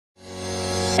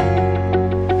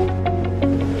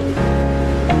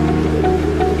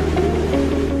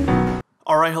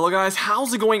Alright, hello guys,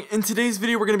 how's it going? In today's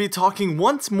video, we're going to be talking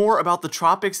once more about the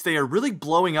tropics. They are really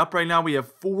blowing up right now. We have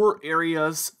 4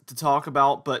 areas to talk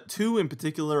about, but 2 in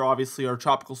particular, obviously, are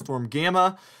Tropical Storm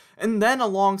Gamma. And then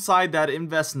alongside that,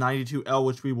 Invest 92L,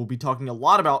 which we will be talking a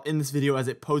lot about in this video as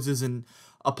it poses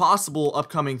a possible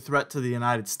upcoming threat to the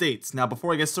United States. Now,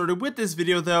 before I get started with this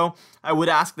video, though, I would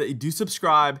ask that you do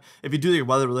subscribe if you do like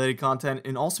weather-related content,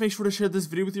 and also make sure to share this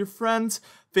video with your friends,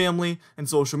 family, and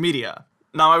social media.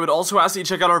 Now, I would also ask that you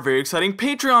check out our very exciting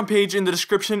Patreon page in the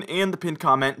description and the pinned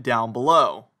comment down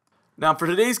below. Now, for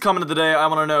today's comment of the day, I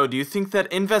want to know, do you think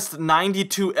that Invest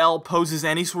 92L poses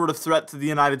any sort of threat to the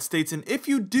United States? And if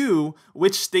you do,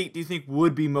 which state do you think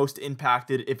would be most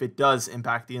impacted if it does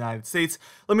impact the United States?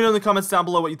 Let me know in the comments down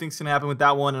below what you think is going to happen with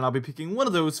that one, and I'll be picking one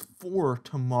of those for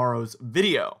tomorrow's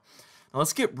video. Now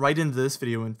let's get right into this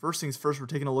video, and first things first, we're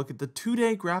taking a look at the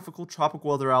 2-day graphical tropical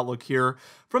weather outlook here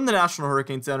from the National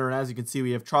Hurricane Center, and as you can see,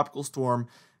 we have Tropical Storm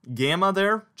Gamma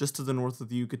there, just to the north of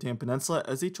the Yucatan Peninsula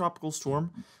as a tropical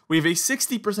storm. We have a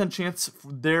 60% chance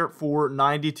there for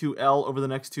 92L over the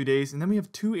next 2 days, and then we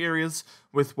have 2 areas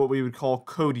with what we would call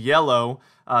code yellow,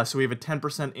 so we have a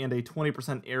 10% and a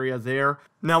 20% area there.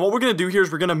 Now what we're going to do here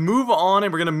is we're going to move on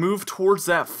and we're going to move towards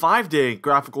that 5-day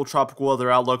graphical tropical weather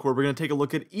outlook where we're going to take a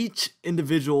look at each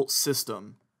individual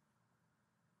system.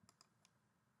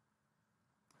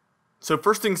 So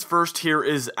first things first, here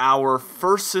is our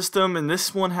first system, and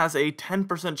this one has a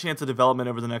 10% chance of development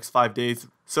over the next 5 days,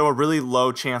 so a really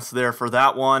low chance there for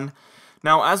that one.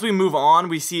 Now as we move on,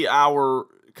 we see our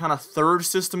kind of third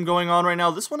system going on right now.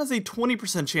 This one has a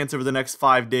 20% chance over the next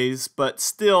 5 days, but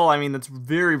still, I mean, that's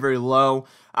very, very low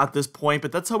at this point,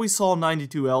 but that's how we saw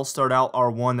 92L start out, our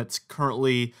one that's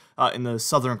currently in the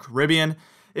Southern Caribbean.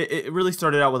 It really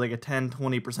started out with like a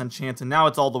 10-20% chance, and now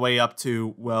it's all the way up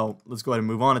to, well, let's go ahead and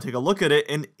move on and take a look at it,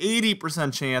 an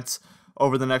 80% chance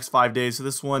over the next 5 days. So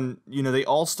this one, you know, they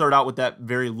all start out with that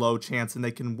very low chance, and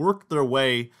they can work their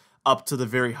way up to the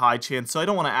very high chance. So I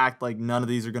don't want to act like none of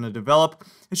these are going to develop.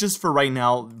 It's just for right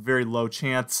now, very low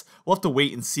chance. We'll have to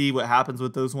wait and see what happens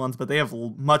with those ones, but they have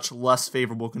much less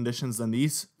favorable conditions than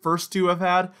these first 2 have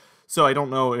had. So I don't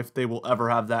know if they will ever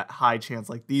have that high chance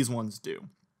like these ones do.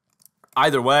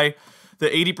 Either way, the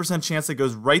 80% chance that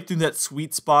goes right through that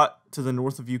sweet spot to the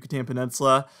north of Yucatan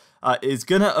Peninsula is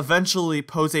going to eventually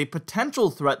pose a potential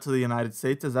threat to the United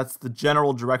States, as that's the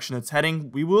general direction it's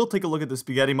heading. We will take a look at the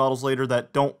spaghetti models later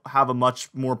that don't have a much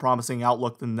more promising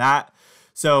outlook than that,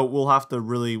 so we'll have to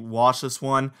really watch this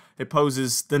one. It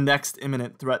poses the next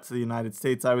imminent threat to the United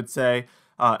States, I would say,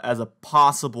 as a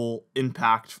possible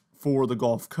impact for the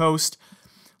Gulf Coast.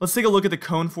 Let's take a look at the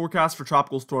cone forecast for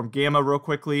Tropical Storm Gamma real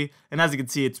quickly, and as you can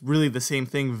see, it's really the same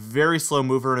thing, very slow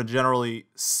mover in a generally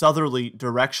southerly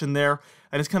direction there,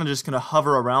 and it's kind of just going to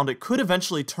hover around. It could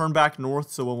eventually turn back north,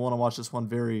 so we'll want to watch this one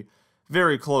very,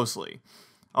 very closely.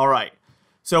 Alright,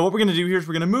 so what we're going to do here is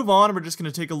we're going to move on, and we're just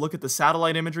going to take a look at the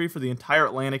satellite imagery for the entire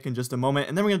Atlantic in just a moment,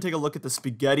 and then we're going to take a look at the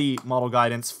spaghetti model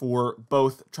guidance for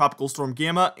both Tropical Storm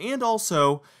Gamma and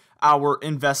also our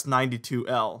Invest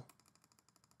 92L.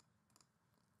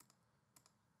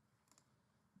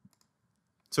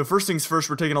 So first things first,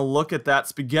 we're taking a look at that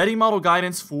spaghetti model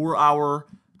guidance for our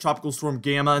Tropical Storm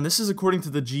Gamma, and this is according to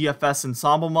the GFS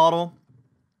Ensemble Model.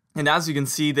 And as you can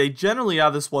see, they generally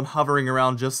have this one hovering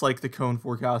around just like the cone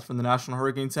forecast from the National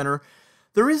Hurricane Center.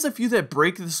 There is a few that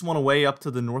break this one away up to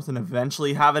the north and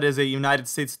eventually have it as a United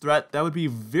States threat. That would be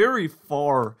very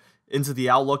far into the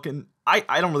outlook, and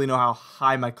I don't really know how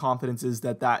high my confidence is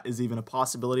that that is even a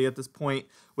possibility at this point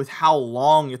with how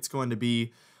long it's going to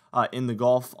be in the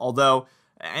Gulf, although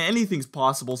anything's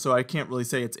possible, so I can't really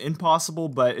say it's impossible,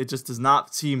 but it just does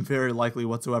not seem very likely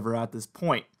whatsoever at this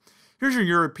point. Here's your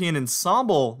European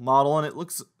ensemble model, and it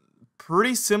looks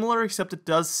pretty similar, except it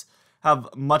does have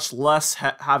much less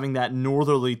having that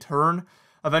northerly turn.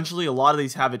 Eventually, a lot of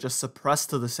these have it just suppressed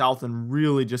to the south and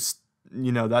really just,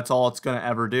 you know, that's all it's going to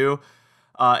ever do.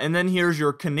 And then here's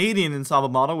your Canadian ensemble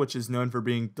model, which is known for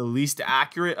being the least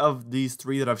accurate of these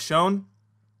 3 that I've shown.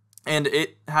 And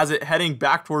it has it heading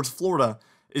back towards Florida.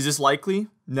 Is this likely?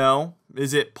 No.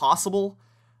 Is it possible?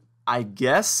 I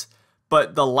guess.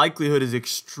 But the likelihood is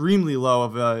extremely low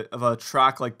of a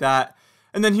track like that.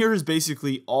 And then here is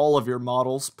basically all of your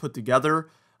models put together.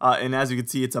 And as you can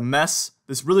see, it's a mess.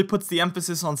 This really puts the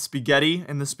emphasis on spaghetti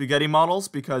and the spaghetti models,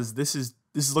 because this is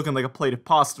looking like a plate of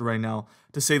pasta right now,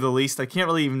 to say the least. I can't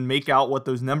really even make out what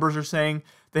those numbers are saying.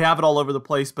 They have it all over the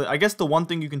place, but I guess the one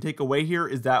thing you can take away here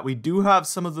is that we do have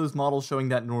some of those models showing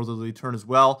that northerly turn as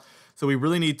well. So we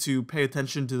really need to pay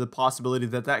attention to the possibility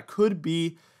that that could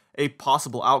be a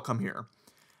possible outcome here.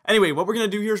 Anyway, what we're going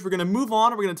to do here is we're going to move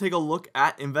on. We're going to take a look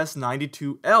at Invest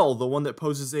 92L, the one that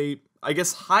poses a, I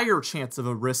guess, higher chance of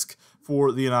a risk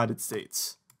for the United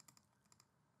States.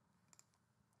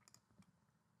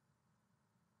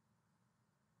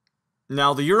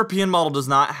 Now, the European model does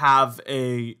not have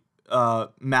a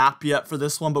map yet for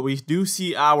this one, but we do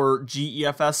see our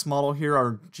GEFS model here,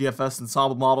 our GFS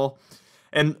Ensemble Model.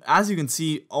 And as you can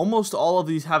see, almost all of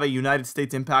these have a United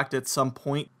States impact at some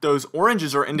point. Those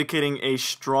oranges are indicating a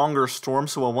stronger storm,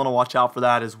 so we'll want to watch out for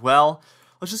that as well.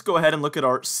 Let's just go ahead and look at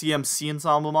our CMC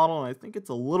Ensemble Model, and I think it's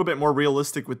a little bit more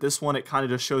realistic with this one. It kind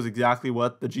of just shows exactly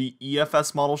what the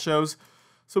GEFS model shows.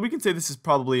 So we can say this is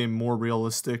probably a more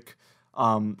realistic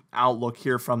outlook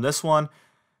here from this one.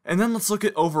 And then let's look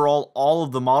at overall all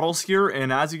of the models here,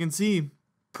 and as you can see,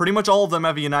 pretty much all of them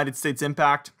have a United States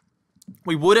impact.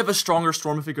 We would have a stronger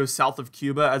storm if it goes south of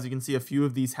Cuba. As you can see, a few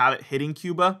of these have it hitting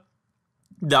Cuba.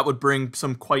 That would bring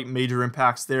some quite major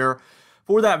impacts there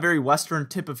for that very western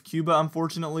tip of Cuba,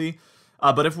 unfortunately.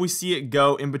 But if we see it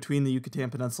go in between the Yucatan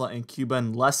Peninsula and Cuba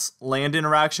and less land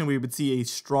interaction, we would see a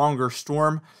stronger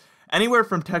storm. Anywhere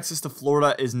from Texas to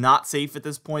Florida is not safe at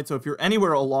this point, so if you're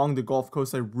anywhere along the Gulf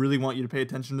Coast, I really want you to pay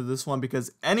attention to this one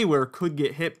because anywhere could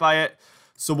get hit by it.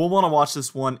 So we'll want to watch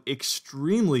this one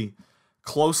extremely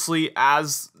closely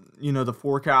as, you know, the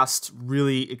forecast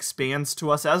really expands to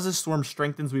us. As the storm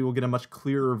strengthens, we will get a much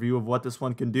clearer view of what this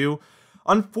one can do.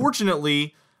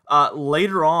 Unfortunately,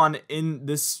 later on in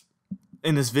this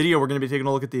video, we're going to be taking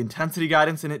a look at the intensity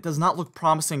guidance, and it does not look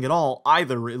promising at all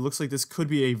either. It looks like this could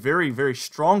be a very, very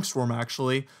strong storm,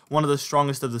 actually. One of the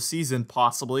strongest of the season,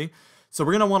 possibly. So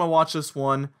we're going to want to watch this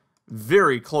one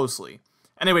very closely.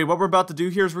 Anyway, what we're about to do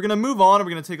here is we're going to move on, and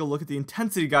we're going to take a look at the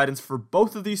intensity guidance for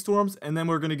both of these storms, and then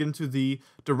we're going to get into the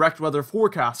direct weather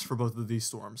forecast for both of these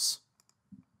storms.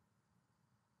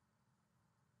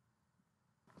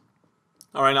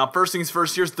 All right, now first things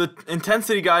first, here's the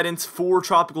intensity guidance for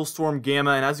Tropical Storm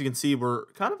Gamma, and as you can see, we're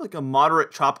kind of like a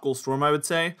moderate tropical storm, I would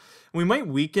say. We might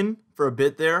weaken for a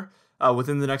bit there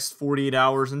within the next 48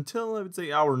 hours until, I would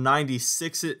say, hour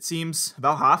 96, it seems.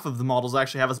 About half of the models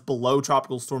actually have us below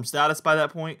tropical storm status by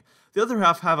that point. The other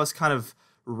half have us kind of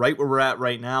right where we're at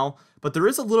right now, but there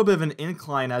is a little bit of an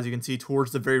incline, as you can see,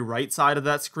 towards the very right side of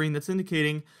that screen that's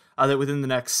indicating that within the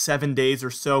next 7 days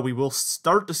or so, we will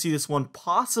start to see this one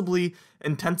possibly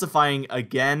intensifying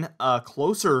again,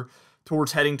 closer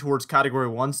towards heading towards Category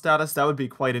 1 status. That would be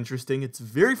quite interesting. It's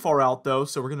very far out, though,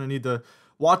 so we're going to need to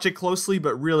watch it closely,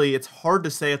 but really, it's hard to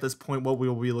say at this point what we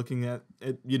will be looking at,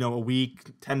 you know, a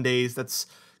week, 10 days. That's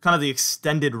kind of the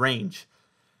extended range.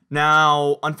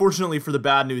 Now, unfortunately for the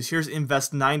bad news, here's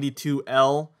Invest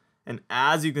 92L. And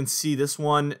as you can see, this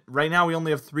one, right now we only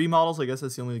have 3 models. I guess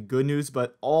that's the only good news,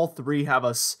 but all 3 have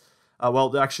us,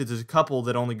 well, actually there's a couple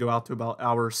that only go out to about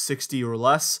hour 60 or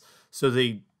less. So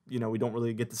they, you know, we don't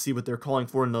really get to see what they're calling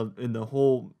for in the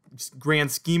whole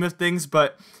grand scheme of things.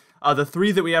 But the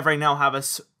 3 that we have right now have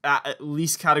us at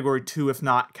least Category 2, if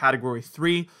not Category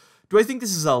 3. Do I think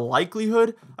this is a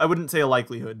likelihood? I wouldn't say a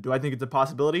likelihood. Do I think it's a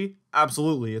possibility?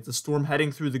 Absolutely. It's a storm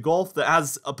heading through the Gulf that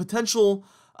has a potential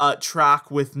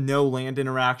track with no land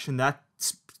interaction. That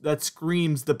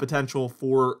screams the potential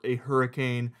for a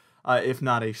hurricane, if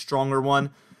not a stronger one.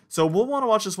 So we'll want to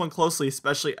watch this one closely,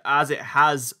 especially as it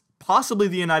has possibly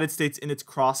the United States in its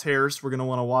crosshairs. We're going to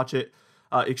want to watch it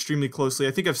extremely closely.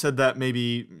 I think I've said that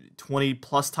maybe 20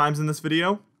 plus times in this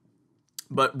video,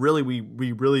 but really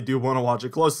we really do want to watch it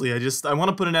closely. I want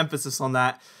to put an emphasis on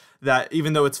that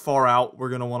even though it's far out, we're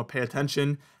going to want to pay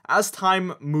attention as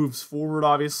time moves forward,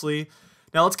 obviously.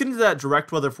 Now let's get into that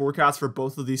direct weather forecast for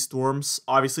both of these storms.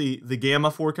 Obviously, the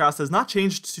Gamma forecast has not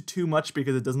changed too much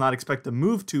because it does not expect to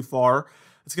move too far.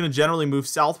 It's going to generally move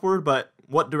southward, but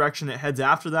what direction it heads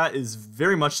after that is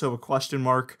very much so a question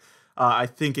mark. I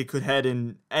think it could head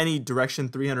in any direction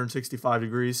 365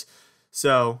 degrees.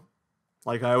 So,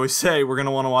 like I always say, we're going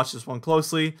to want to watch this one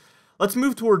closely. Let's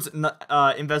move towards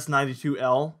Invest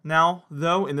 92L now,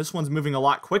 though, and this one's moving a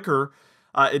lot quicker.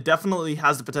 It definitely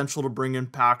has the potential to bring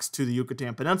impacts to the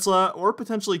Yucatan Peninsula or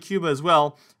potentially Cuba as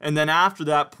well. And then after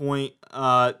that point,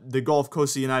 the Gulf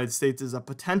Coast of the United States is a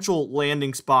potential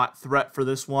landing spot threat for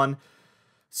this one.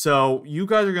 So you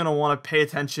guys are going to want to pay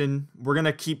attention. We're going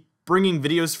to keep bringing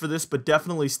videos for this, but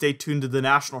definitely stay tuned to the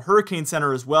National Hurricane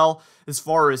Center as well as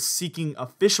far as seeking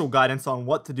official guidance on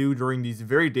what to do during these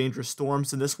very dangerous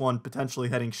storms. And this one potentially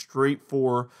heading straight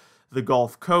for the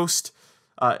Gulf Coast.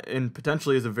 And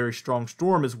potentially is a very strong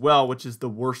storm as well, which is the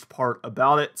worst part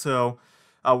about it. So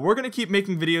We're going to keep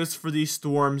making videos for these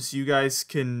storms. You guys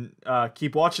can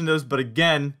keep watching those, but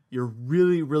again, you're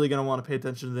really going to want to pay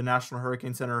attention to the National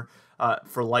Hurricane Center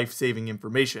for life-saving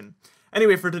information.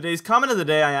 Anyway, for today's comment of the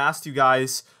day, I asked you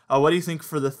guys, what do you think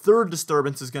for the third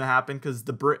disturbance is going to happen? Because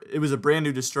it was a brand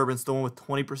new disturbance, the one with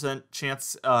 20%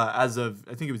 chance as of,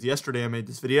 I think it was yesterday I made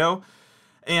this video.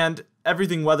 And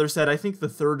everything weather said, I think the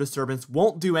third disturbance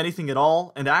won't do anything at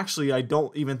all. And actually, I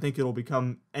don't even think it'll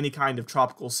become any kind of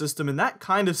tropical system. And that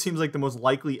kind of seems like the most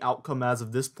likely outcome as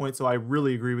of this point. So I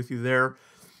really agree with you there.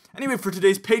 Anyway, for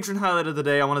today's patron highlight of the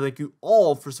day, I want to thank you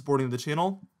all for supporting the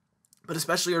channel, but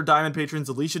especially our diamond patrons,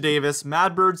 Alicia Davis,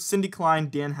 Madbird, Cindy Klein,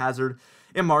 Dan Hazard,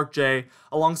 and Mark J,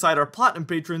 alongside our platinum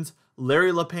patrons,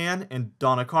 Larry LePan and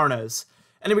Donna Carnes.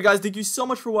 Anyway, guys, thank you so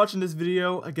much for watching this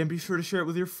video. Again, be sure to share it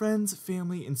with your friends,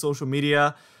 family, and social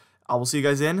media. I will see you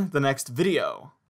guys in the next video.